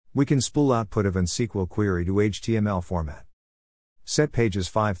We can spool output of an SQL query to HTML format. Set pages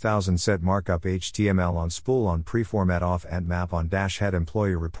 5000 set markup HTML on spool on preformat off and map on dash head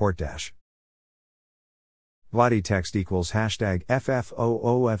employee report dash. Body text equals hashtag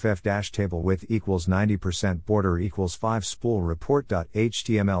FFOOFF dash table width equals 90% border equals 5 spool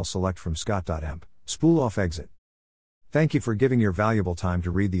report.html select from scott.emp, spool off exit. Thank you for giving your valuable time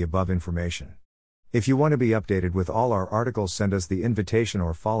to read the above information. If you want to be updated with all our articles, send us the invitation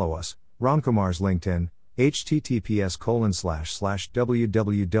or follow us, Ramkumar's LinkedIn,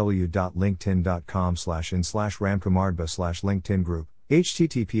 https://www.linkedin.com/in/ramkumardba/LinkedIn group,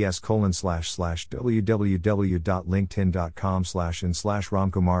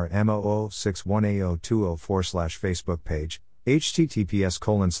 https://www.linkedin.com/in/ramkumarmoo61a0204/Facebook page,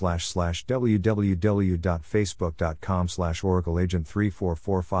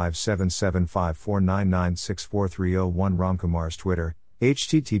 https://www.facebook.com/oracleagent3445775499643001 Ramkumar's Twitter,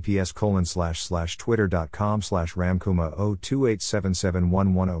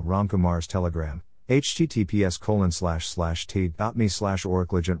 https://twitter.com/ramkuma028777110 Ramkumar's Telegram,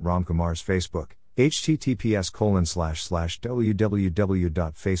 https://t.me/oracleagent Ramkumar's Facebook,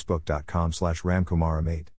 https://www.facebook.com/ramkumaram8